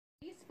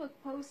Facebook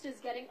post is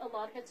getting a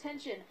lot of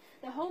attention.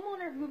 The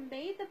homeowner who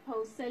made the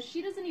post says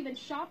she doesn't even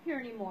shop here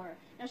anymore.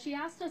 Now, she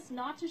asked us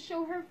not to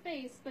show her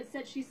face, but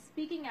said she's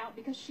speaking out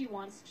because she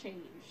wants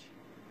change.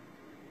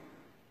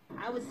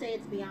 I would say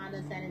it's beyond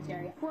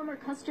unsanitary. Former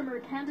customer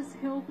Candace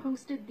Hill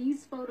posted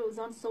these photos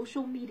on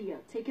social media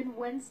taken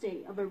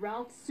Wednesday of a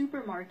Ralph's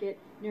supermarket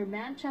near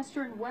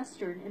Manchester and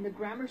Western in the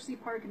Gramercy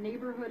Park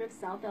neighborhood of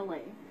South LA.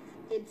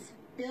 It's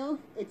filth,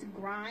 it's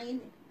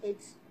grime,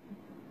 it's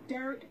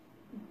dirt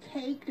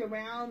caked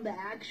around the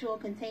actual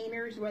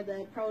containers where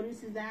the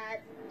produce is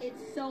at.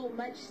 It's so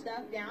much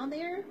stuff down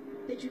there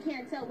that you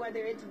can't tell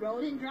whether it's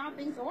rodent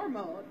droppings or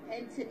mold.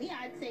 And to me,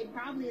 I'd say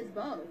probably it's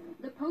both.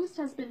 The post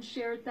has been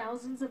shared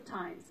thousands of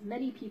times,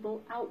 many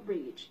people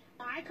outraged.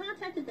 I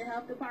contacted the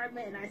health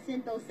department and I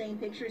sent those same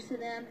pictures to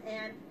them,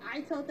 and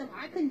I told them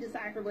I couldn't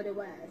decipher what it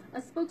was.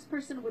 A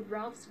spokesperson with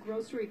Ralph's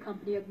Grocery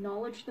Company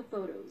acknowledged the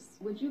photos.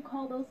 Would you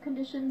call those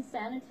conditions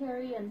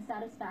sanitary and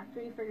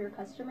satisfactory for your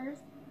customers?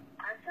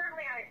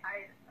 Certainly,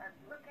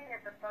 looking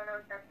at the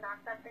photos, that's not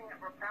something that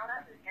we're proud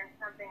of, and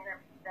something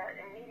that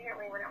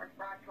immediately when it was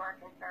brought to our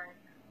concern,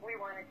 we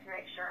wanted to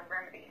make sure and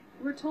remedy.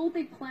 We're told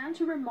they plan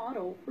to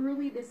remodel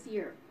early this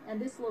year,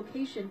 and this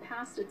location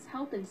passed its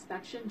health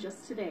inspection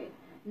just today.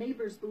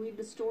 Neighbors believe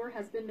the store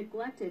has been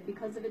neglected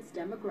because of its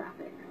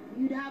demographic.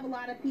 You'd have a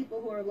lot of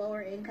people who are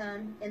lower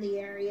income in the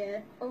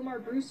area. Omar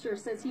Brewster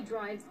says he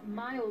drives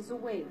miles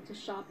away to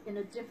shop in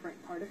a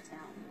different part of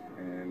town.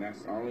 And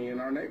that's only in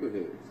our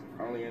neighborhoods,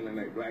 only in the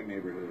black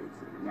neighborhoods,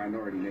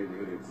 minority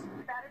neighborhoods.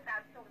 That is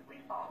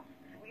absolutely false.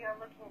 We are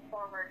looking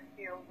forward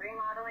to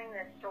remodeling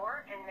this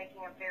store and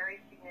making a very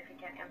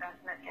significant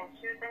investment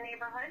into the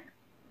neighborhood.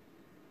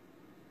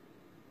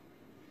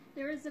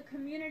 There is a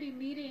community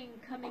meeting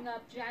coming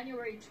up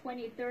January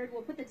 23rd.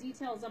 We'll put the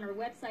details on our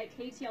website,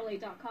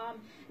 ktla.com.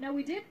 Now,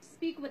 we did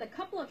speak with a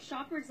couple of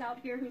shoppers out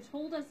here who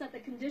told us that the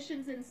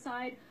conditions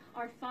inside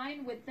are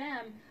fine with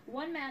them.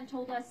 One man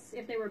told us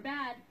if they were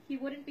bad, he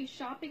wouldn't be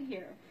shopping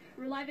here.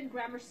 We're live in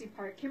Gramercy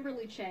Park.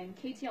 Kimberly Chang,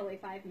 KTLA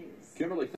 5 News. Kimberly.